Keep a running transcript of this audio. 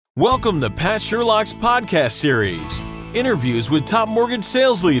Welcome to Pat Sherlock's podcast series, interviews with top mortgage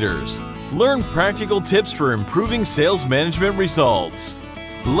sales leaders. Learn practical tips for improving sales management results.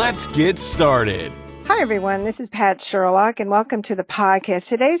 Let's get started. Hi, everyone. This is Pat Sherlock, and welcome to the podcast.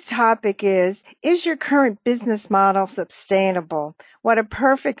 Today's topic is your current business model sustainable? What a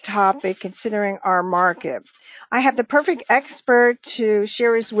perfect topic considering our market. I have the perfect expert to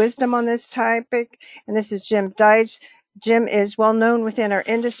share his wisdom on this topic, and this is Jim Deitch. Jim is well known within our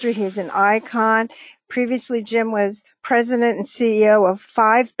industry. He's an icon. Previously, Jim was president and CEO of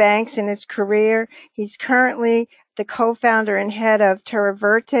 5 banks in his career. He's currently the co-founder and head of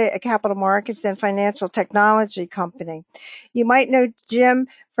TerraVerte, a capital markets and financial technology company. You might know Jim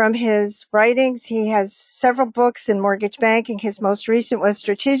from his writings. He has several books in mortgage banking. His most recent was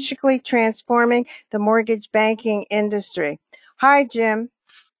Strategically Transforming the Mortgage Banking Industry. Hi, Jim.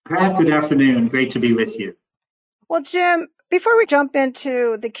 Pat, good afternoon. Great to be with you. Well, Jim, before we jump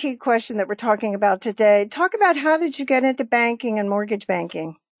into the key question that we're talking about today, talk about how did you get into banking and mortgage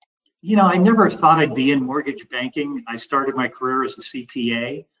banking? You know, I never thought I'd be in mortgage banking. I started my career as a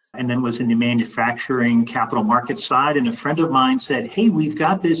CPA and then was in the manufacturing capital market side. And a friend of mine said, hey, we've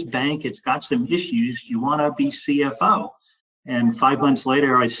got this bank. It's got some issues. Do you want to be CFO? And 5 months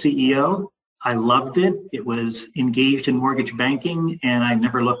later, I was CEO. I loved it. It was engaged in mortgage banking and I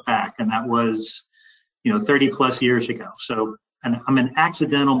never looked back. And that was 30 plus years ago. So I'm an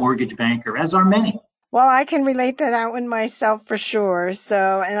accidental mortgage banker, as are many. Well, I can relate to that one myself for sure.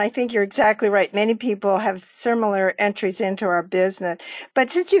 So, and I think you're exactly right. Many people have similar entries into our business.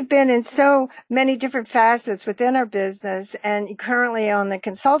 But since you've been in so many different facets within our business and you're currently on the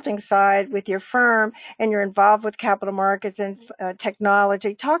consulting side with your firm and you're involved with capital markets and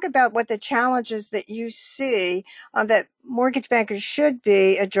technology, talk about what the challenges that you see that mortgage bankers should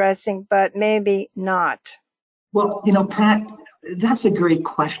be addressing, but maybe not. Well, Pat, that's a great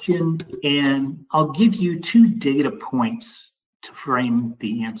question, and I'll give you 2 data points to frame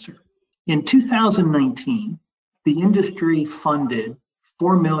the answer. In 2019, the industry funded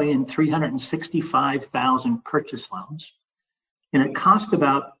 4,365,000 purchase loans, and it cost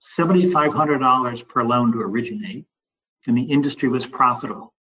about $7,500 per loan to originate, and the industry was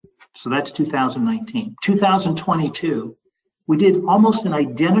profitable. So that's 2019. 2022, we did almost an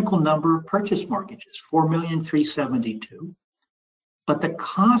identical number of purchase mortgages, 4,372,000. But the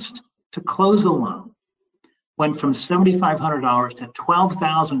cost to close a loan went from $7,500 to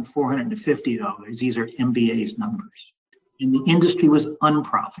 $12,450. These are MBA's numbers. And the industry was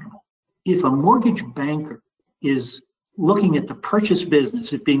unprofitable. If a mortgage banker is looking at the purchase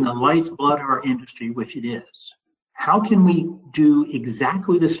business as being the lifeblood of our industry, which it is, how can we do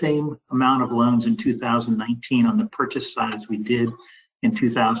exactly the same amount of loans in 2019 on the purchase side as we did in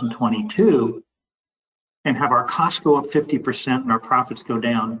 2022? And have our costs go up 50% and our profits go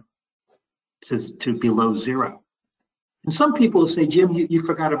down to below zero. And some people will say, Jim, you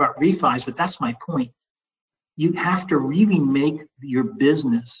forgot about refis, but that's my point. You have to really make your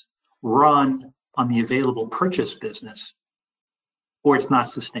business run on the available purchase business, or it's not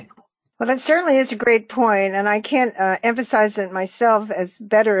sustainable. Well, that certainly is a great point, and I can't emphasize it myself as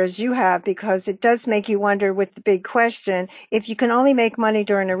better as you have, because it does make you wonder with the big question, if you can only make money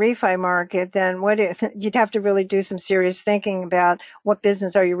during a refi market, then you'd have to really do some serious thinking about what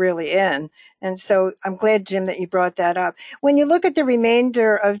business are you really in. And so I'm glad, Jim, that you brought that up. When you look at the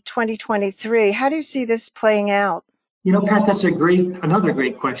remainder of 2023, how do you see this playing out? Pat, that's another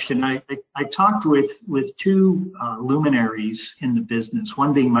great question. I talked with 2 luminaries in the business,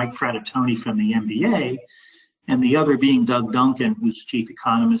 one being Mike Frattitoni from the MBA, and the other being Doug Duncan, who's chief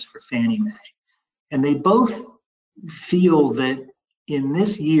economist for Fannie Mae. And they both feel that in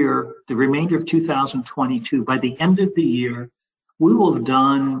this year, the remainder of 2022, by the end of the year, we will have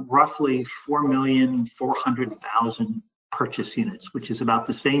done roughly 4,400,000 purchase units, which is about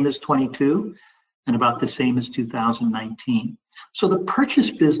the same as 22. And about the same as 2019. So the purchase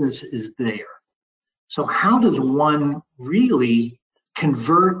business is there. So how does one really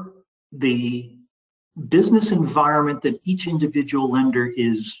convert the business environment that each individual lender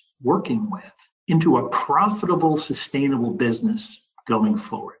is working with into a profitable, sustainable business going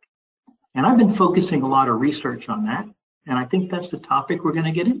forward? And I've been focusing a lot of research on that. And I think that's the topic we're going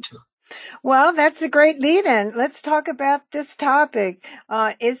to get into. Well, that's a great lead-in. Let's talk about this topic.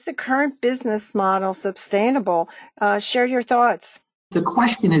 Is the current business model sustainable? Share your thoughts. The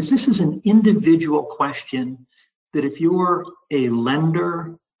question is, this is an individual question that if you're a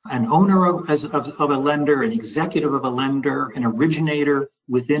lender, an owner of a lender, an executive of a lender, an originator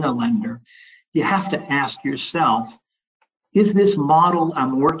within a lender, you have to ask yourself, is this model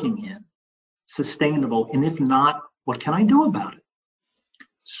I'm working in sustainable? And if not, what can I do about it?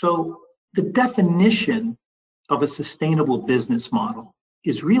 So the definition of a sustainable business model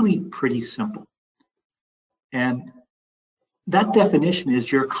is really pretty simple. And that definition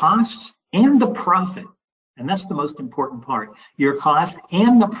is your costs and the profit. And that's the most important part. Your cost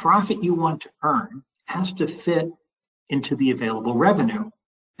and the profit you want to earn has to fit into the available revenue.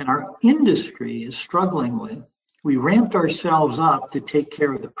 And our industry is struggling with, we ramped ourselves up to take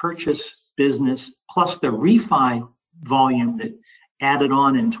care of the purchase business plus the refi volume that added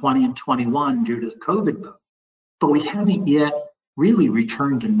on in 20 and 21 due to the COVID boom. But we haven't yet really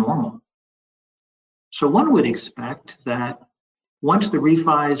returned to normal. So one would expect that once the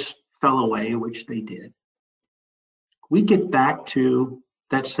refis fell away, which they did, we get back to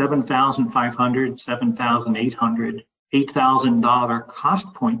that $7,500, $7,800, $8,000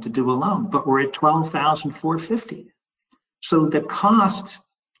 cost point to do a loan, but we're at $12,450. So the costs,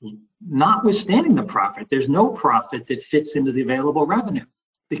 notwithstanding the profit, there's no profit that fits into the available revenue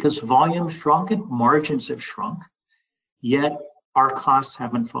because volume shrunk and margins have shrunk, yet our costs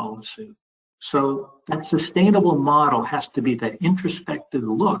haven't followed suit. So that sustainable model has to be that introspective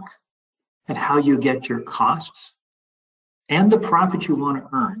look at how you get your costs and the profit you want to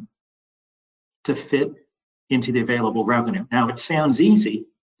earn to fit into the available revenue. Now, it sounds easy.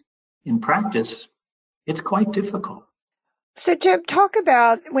 In practice, it's quite difficult. So, Jim, talk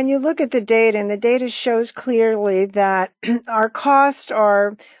about when you look at the data, and the data shows clearly that our costs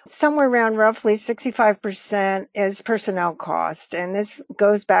are somewhere around roughly 65% is personnel cost. And this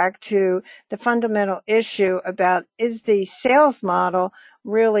goes back to the fundamental issue about, is the sales model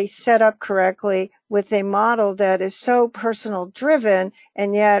really set up correctly with a model that is so personal driven,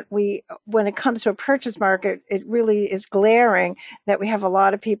 and yet when it comes to a purchase market, it really is glaring that we have a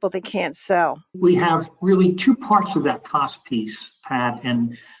lot of people that can't sell. We have really two parts of that cost piece, Pat,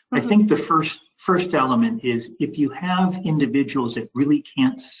 and I think the first element is if you have individuals that really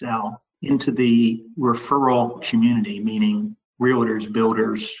can't sell into the referral community, meaning realtors,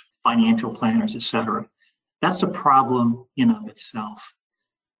 builders, financial planners, et cetera, that's a problem in of itself.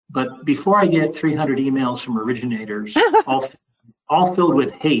 But before I get 300 emails from originators, all filled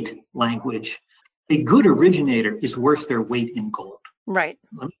with hate language, a good originator is worth their weight in gold. Right.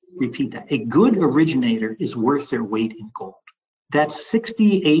 Let me repeat that. A good originator is worth their weight in gold. That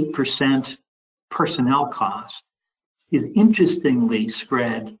 68% personnel cost is interestingly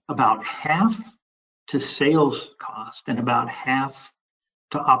spread about half to sales cost and about half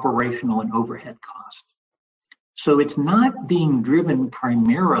to operational and overhead cost. So it's not being driven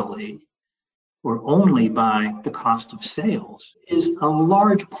primarily or only by the cost of sales. Is a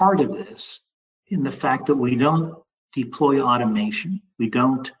large part of this in the fact that we don't deploy automation. We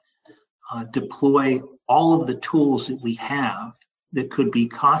don't deploy all of the tools that we have that could be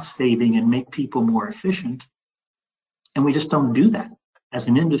cost saving and make people more efficient. And we just don't do that as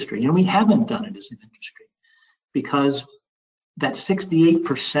an industry. And we haven't done it as an industry because that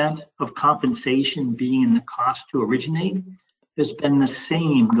 68% of compensation being in the cost to originate has been the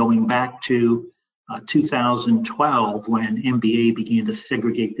same going back to 2012 when MBA began to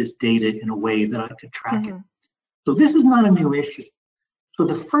segregate this data in a way that I could track it. So this is not a new issue. So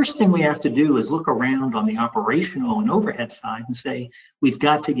the first thing we have to do is look around on the operational and overhead side and say, we've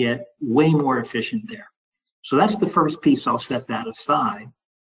got to get way more efficient there. So that's the first piece. I'll set that aside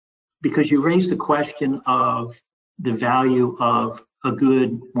because you raised the question of the value of a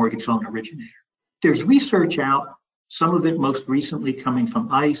good mortgage loan originator. There's research out, some of it most recently coming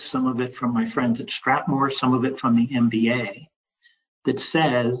from ICE, some of it from my friends at Strathmore, some of it from the MBA, that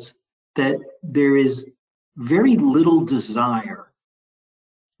says that there is very little desire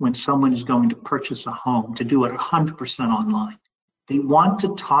when someone is going to purchase a home to do it 100% online. They want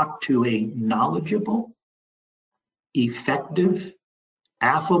to talk to a knowledgeable, effective,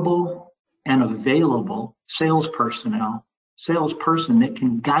 affable, and available salesperson that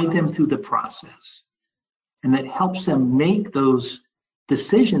can guide them through the process and that helps them make those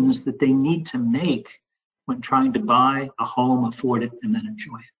decisions that they need to make when trying to buy a home, afford it, and then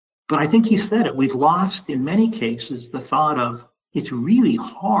enjoy it. But I think you said it, we've lost in many cases the thought of it's really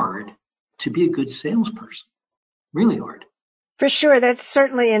hard to be a good salesperson, really hard. For sure. That's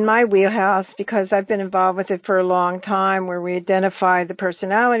certainly in my wheelhouse because I've been involved with it for a long time where we identify the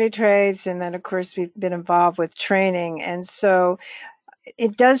personality traits. And then, of course, we've been involved with training. And so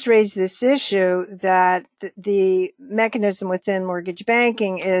it does raise this issue that the mechanism within mortgage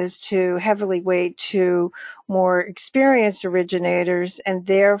banking is to heavily weight to more experienced originators, and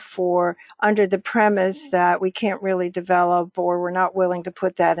therefore under the premise that we can't really develop or we're not willing to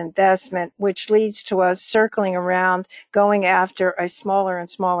put that investment, which leads to us circling around going after a smaller and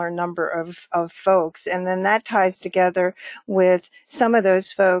smaller number of folks. And then that ties together with some of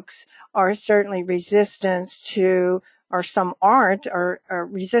those folks are certainly resistant to, or some aren't, or are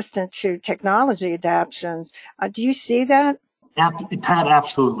resistant to technology adaptations. Do you see that? Pat,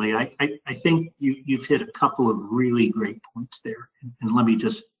 absolutely. I think you've hit a couple of really great points there. And let me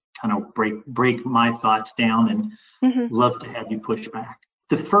just kind of break my thoughts down and love to have you push back.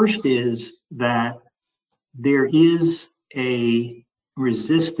 The first is that there is a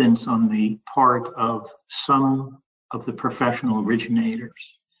resistance on the part of some of the professional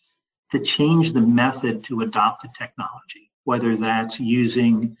originators to change the method to adopt the technology, whether that's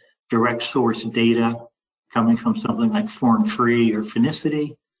using direct source data coming from something like Form Free or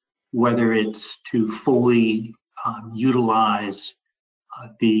Finicity, whether it's to fully utilize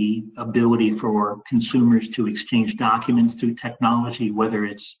the ability for consumers to exchange documents through technology, whether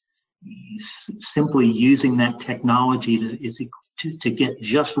it's simply using that technology to get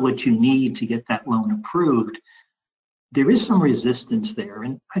just what you need to get that loan approved. There is some resistance there,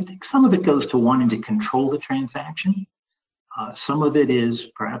 and I think some of it goes to wanting to control the transaction. Some of it is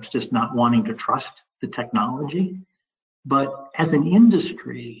perhaps just not wanting to trust the technology. But as an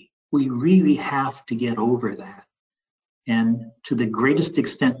industry, we really have to get over that. And to the greatest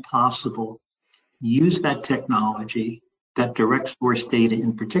extent possible, use that technology, that direct source data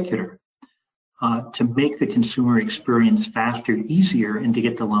in particular, to make the consumer experience faster, easier, and to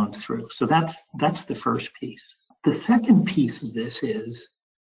get the loan through. So that's the first piece. The second piece of this is,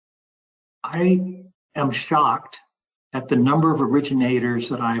 I am shocked at the number of originators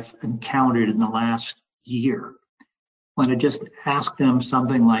that I've encountered in the last year when I just ask them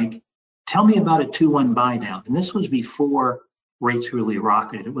something like, tell me about a 2-1 buy down. And this was before rates really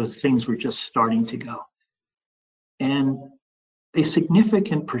rocketed. It was things were just starting to go. And a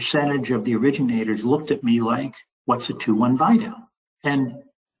significant percentage of the originators looked at me like, what's a 2-1 buy down? And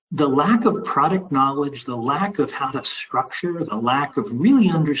the lack of product knowledge, the lack of how to structure, the lack of really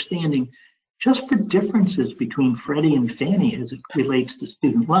understanding just the differences between Freddie and Fannie as it relates to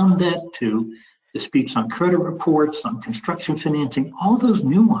student loan debt, to disputes on credit reports, on construction financing, all those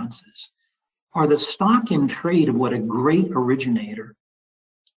nuances are the stock in trade of what a great originator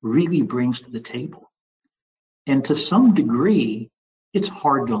really brings to the table. And to some degree, it's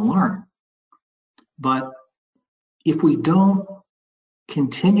hard to learn. But if we don't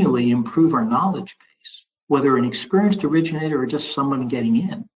continually improve our knowledge base, whether an experienced originator or just someone getting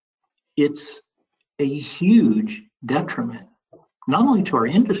in, it's a huge detriment, not only to our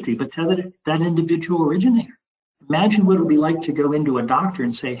industry, but to that individual originator. Imagine what it would be like to go into a doctor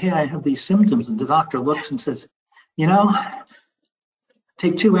and say, hey, I have these symptoms. And the doctor looks and says,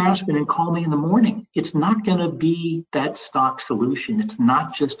 take 2 aspirin and call me in the morning. It's not going to be that stock solution. It's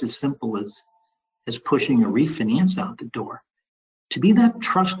not just as simple as pushing a refinance out the door. To be that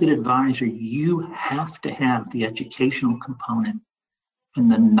trusted advisor, you have to have the educational component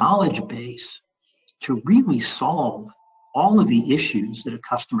and the knowledge base to really solve all of the issues that a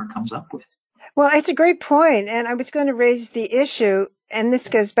customer comes up with. Well, it's a great point. And I was going to raise the issue, and this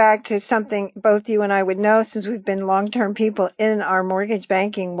goes back to something both you and I would know since we've been long-term people in our mortgage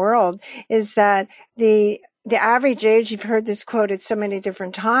banking world, is that the average age, you've heard this quoted so many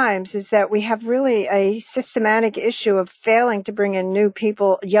different times, is that we have really a systematic issue of failing to bring in new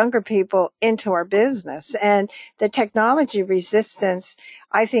people, younger people into our business. And the technology resistance,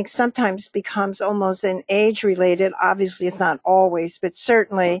 I think, sometimes becomes almost an age-related. Obviously, it's not always, but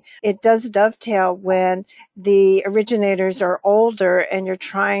certainly it does dovetail when the originators are older and you're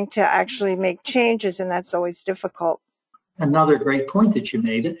trying to actually make changes, and that's always difficult. Another great point that you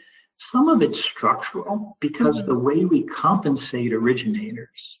made. Some of it's structural because the way we compensate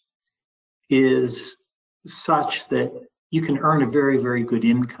originators is such that you can earn a very, very good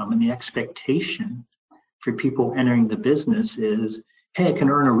income. And the expectation for people entering the business is, hey, I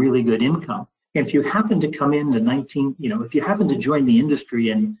can earn a really good income. And if you happen to come into if you happen to join the industry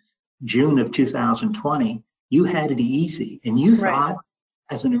in June of 2020, you had it easy. And you thought,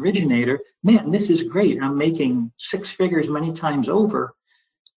 as an originator, man, this is great. I'm making 6 figures many times over.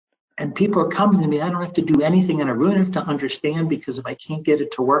 And people are coming to me, I don't have to do anything and I really have to understand, because if I can't get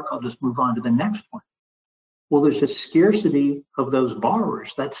it to work, I'll just move on to the next one. Well, there's a scarcity of those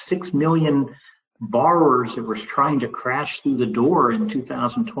borrowers. That's 6 million borrowers that were trying to crash through the door in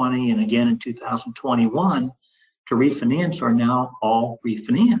 2020 and again in 2021. to refinance are now all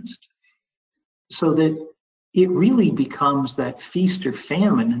refinanced. So that it really becomes that feast or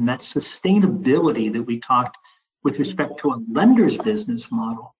famine, and that sustainability that we talked with respect to a lender's business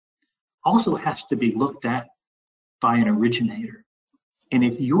model also has to be looked at by an originator. And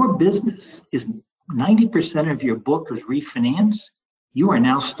if your business is 90% of your book is refinance, you are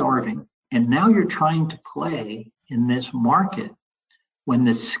now starving. And now you're trying to play in this market when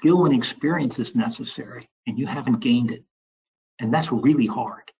the skill and experience is necessary and you haven't gained it. And that's really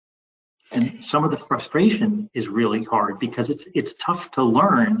hard. And some of the frustration is really hard because it's tough to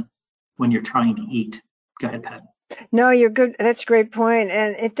learn when you're trying to eat. Go ahead, Pat. No, you're good. That's a great point.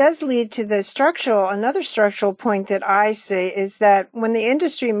 And it does lead to another structural point that I see is that when the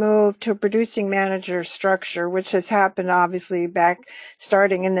industry moved to a producing manager structure, which has happened obviously back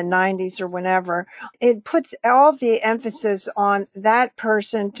starting in the 90s or whenever, it puts all the emphasis on that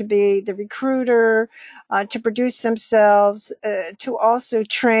person to be the recruiter, to produce themselves, to also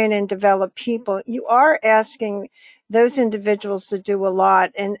train and develop people. You are asking those individuals to do a lot.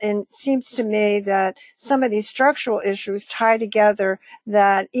 And it seems to me that some of these structural issues tie together,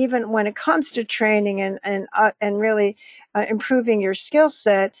 that even when it comes to training and really improving your skill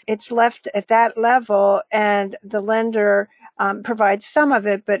set, it's left at that level, and the lender provides some of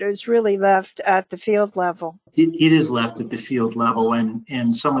it, but it's really left at the field level. It is left at the field level,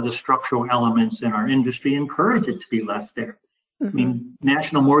 and some of the structural elements in our industry encourage it to be left there. I mean,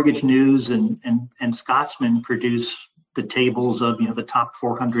 National Mortgage News and Scotsman produce the tables of, the top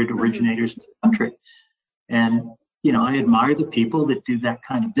 400 originators in the country. And, I admire the people that do that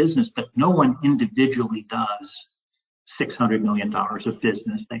kind of business, but no one individually does $600 million of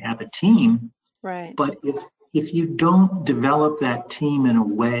business. They have a team. Right. But if you don't develop that team in a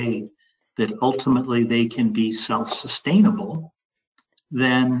way that ultimately they can be self-sustainable,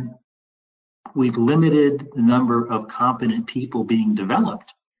 then we've limited the number of competent people being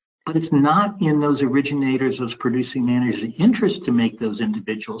developed. But it's not in those originators, those producing managers' interest to make those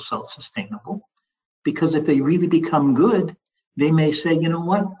individuals self-sustainable. Because if they really become good, they may say, you know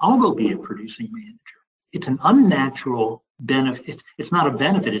what, I'll go be a producing manager. It's an unnatural benefit. It's not a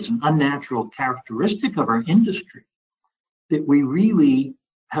benefit, it's an unnatural characteristic of our industry that we really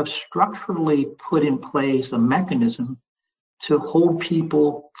have structurally put in place a mechanism to hold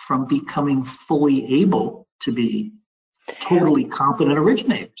people from becoming fully able to be totally competent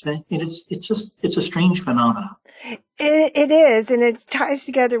originators. And it's a strange phenomenon. It is, and it ties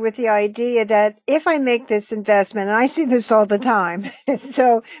together with the idea that if I make this investment, and I see this all the time,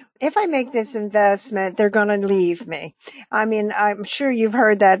 so if I make this investment, they're going to leave me. I mean, I'm sure you've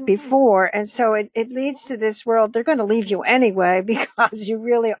heard that before. And so it leads to this world. They're going to leave you anyway because you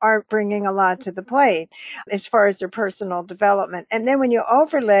really aren't bringing a lot to the plate as far as their personal development. And then when you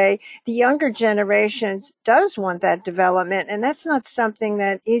overlay, the younger generations does want that development. And that's not something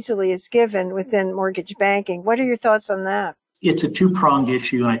that easily is given within mortgage banking. What are your thoughts on that? It's a two-pronged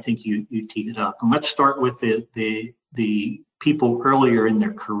issue. I think you teed it up. And let's start with the people earlier in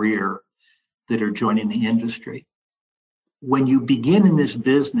their career that are joining the industry. When you begin in this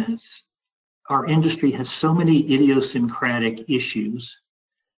business, our industry has so many idiosyncratic issues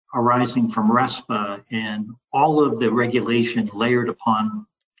arising from RESPA and all of the regulation layered upon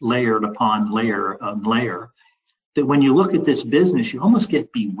layer, that when you look at this business, you almost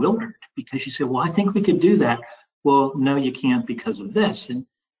get bewildered because you say, well, I think we could do that. Well, no, you can't because of this.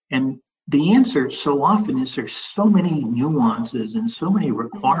 And the answer so often is there's so many nuances and so many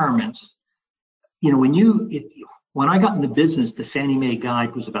requirements. When I got in the business, the Fannie Mae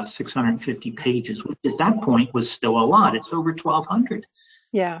guide was about 650 pages, which at that point was still a lot. It's over 1,200.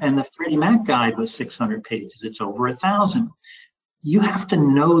 Yeah. And the Freddie Mac guide was 600 pages. It's over 1,000. You have to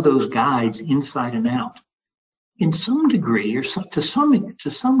know those guides inside and out. In some degree, or to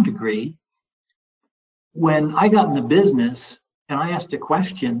some degree, when I got in the business and I asked a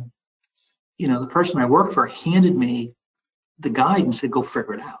question, the person I worked for handed me the guide and said, go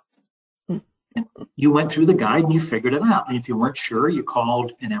figure it out. And you went through the guide and you figured it out. And if you weren't sure, you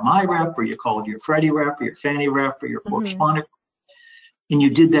called an MI rep, or you called your Freddie rep, or your Fannie rep, or your correspondent. And you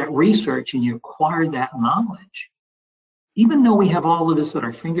did that research and you acquired that knowledge. Even though we have all of this at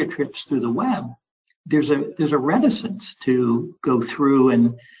our fingertips through the web, there's a reticence to go through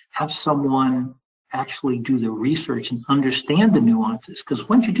and have someone actually do the research and understand the nuances. Because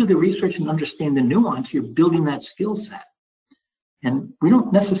once you do the research and understand the nuance, you're building that skill set. And we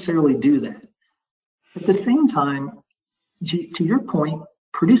don't necessarily do that. At the same time, to your point,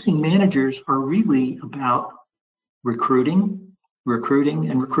 producing managers are really about recruiting,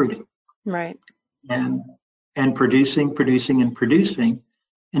 and recruiting. Right. And producing,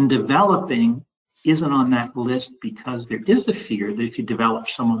 and developing isn't on that list because there is a fear that if you develop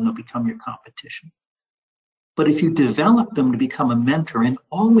someone, they'll become your competition. But if you develop them to become a mentor and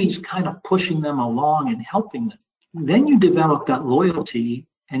always kind of pushing them along and helping them, then you develop that loyalty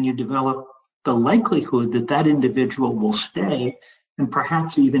and you develop the likelihood that that individual will stay and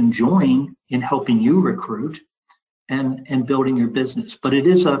perhaps even join in helping you recruit and building your business. But it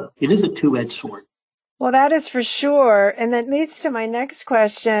is a two-edged sword. Well, that is for sure. And that leads to my next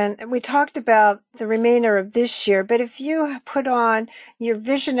question. We talked about the remainder of this year, but if you put on your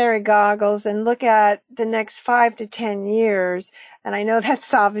visionary goggles and look at the next 5 to 10 years, and I know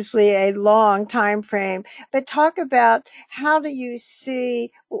that's obviously a long time frame, but talk about how do you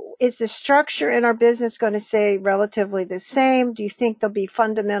see, is the structure in our business going to stay relatively the same? Do you think there'll be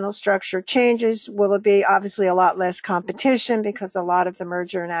fundamental structure changes? Will it be obviously a lot less competition because a lot of the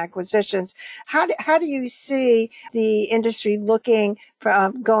merger and acquisitions? How do you see the industry looking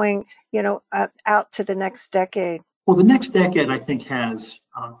from going, out to the next decade? Well, the next decade, I think, has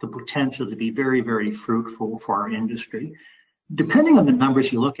the potential to be very, very fruitful for our industry. Depending on the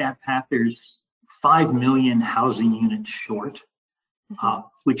numbers you look at, Pat, there's 5 million housing units short,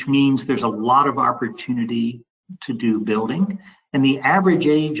 which means there's a lot of opportunity to do building. And the average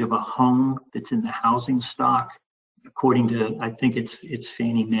age of a home that's in the housing stock, according to, I think it's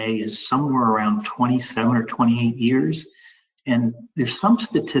Fannie Mae, is somewhere around 27 or 28 years. And there's some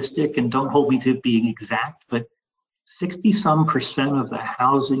statistic, and don't hold me to being exact, but 60-some% of the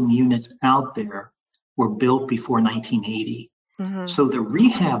housing units out there were built before 1980. So the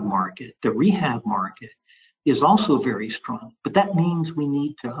rehab market is also very strong. But that means we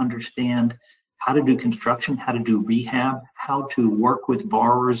need to understand how to do construction, how to do rehab, how to work with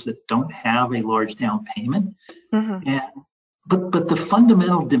borrowers that don't have a large down payment. But the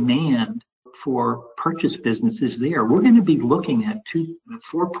fundamental demand for purchase business is there. We're going to be looking at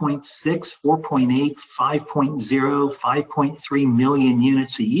 4.6, 4.8, 5.0, 5.3 million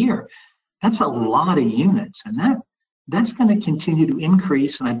units a year. That's a lot of units, and that's going to continue to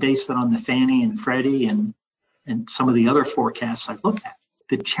increase. And I base that on the Fannie and Freddie and some of the other forecasts I look at.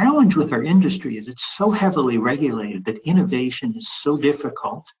 The challenge with our industry is it's so heavily regulated that innovation is so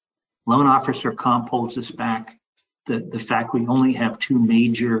difficult. Loan officer comp holds us back. The fact we only have 2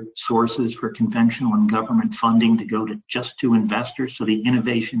 major sources for conventional and government funding to go to just to investors, so the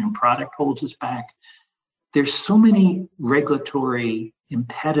innovation and product holds us back. There's so many regulatory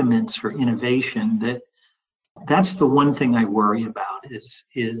impediments for innovation that's the one thing I worry about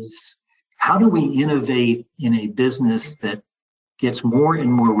is how do we innovate in a business that gets more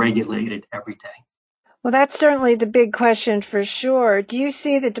and more regulated every day? Well, that's certainly the big question for sure. Do you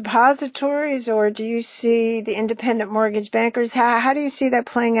see the depositories or do you see the independent mortgage bankers? How do you see that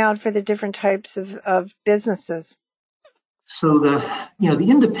playing out for the different types of businesses? So the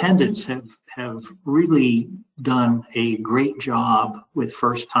independents have really done a great job with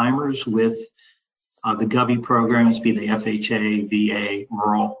first timers with the Govy programs, be they FHA, VA,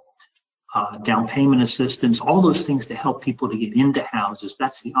 rural, down payment assistance, all those things to help people to get into houses.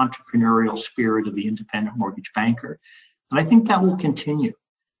 That's the entrepreneurial spirit of the independent mortgage banker. And I think that will continue.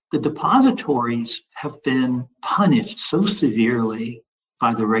 The depositories have been punished so severely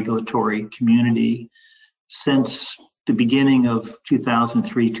by the regulatory community since the beginning of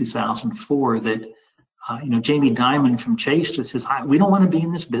 2003, 2004 that Jamie Dimon from Chase just says, we don't want to be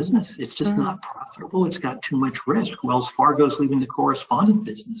in this business. It's just not profitable. It's got too much risk. Wells Fargo's leaving the correspondent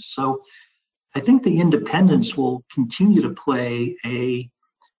business. So I think the independents will continue to play a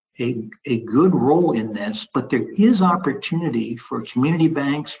good role in this, but there is opportunity for community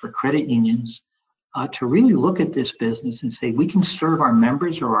banks, for credit unions to really look at this business and say, we can serve our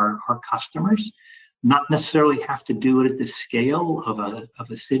members or our customers, not necessarily have to do it at the scale of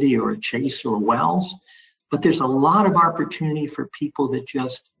a Citi or a Chase or a Wells, but there's a lot of opportunity for people that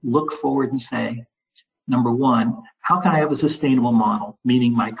just look forward and say, number one, how can I have a sustainable model?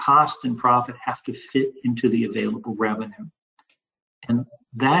 Meaning my cost and profit have to fit into the available revenue. And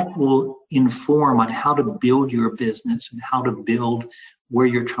that will inform on how to build your business and how to build where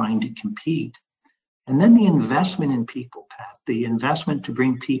you're trying to compete. And then the investment in people, Pat, the investment to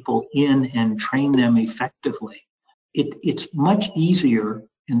bring people in and train them effectively. It's much easier,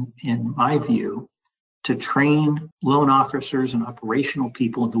 in my view, to train loan officers and operational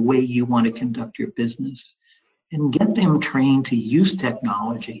people the way you want to conduct your business and get them trained to use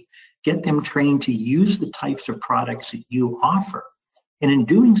technology, get them trained to use the types of products that you offer. And in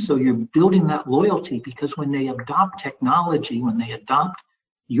doing so, you're building that loyalty because when they adopt technology, when they adopt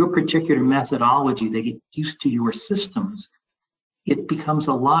your particular methodology, they get used to your systems, it becomes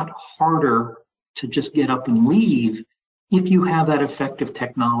a lot harder to just get up and leave if you have that effective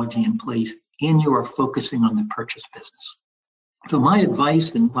technology in place and you are focusing on the purchase business. So my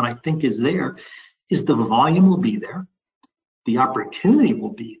advice and what I think is there is the volume will be there, the opportunity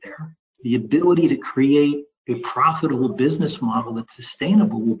will be there, the ability to create a profitable business model that's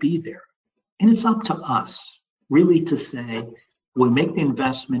sustainable will be there. And it's up to us really to say, will we make the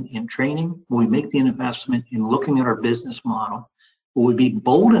investment in training? Will we make the investment in looking at our business model? Will we be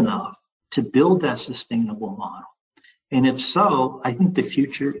bold enough to build that sustainable model? And if so, I think the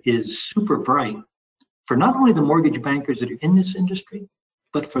future is super bright for not only the mortgage bankers that are in this industry,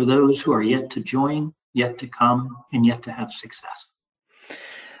 but for those who are yet to join, yet to come, and yet to have success.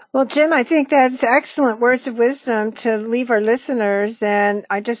 Well, Jim, I think that's excellent words of wisdom to leave our listeners. And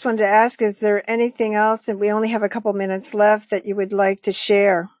I just wanted to ask, is there anything else, and we only have a couple minutes left, that you would like to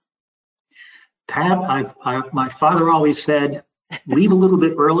share? Pat, my father always said, leave a little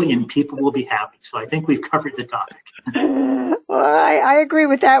bit early and people will be happy. So I think we've covered the topic. Well, I agree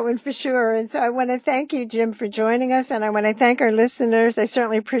with that one for sure. And so I want to thank you, Jim, for joining us. And I want to thank our listeners. I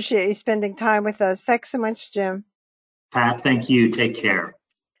certainly appreciate you spending time with us. Thanks so much, Jim. Pat, thank you. Take care.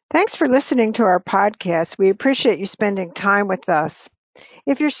 Thanks for listening to our podcast. We appreciate you spending time with us.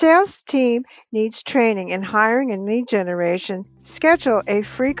 If your sales team needs training in hiring and lead generation, schedule a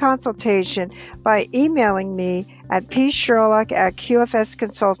free consultation by emailing me at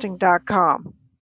psherlock@qfsconsulting.com.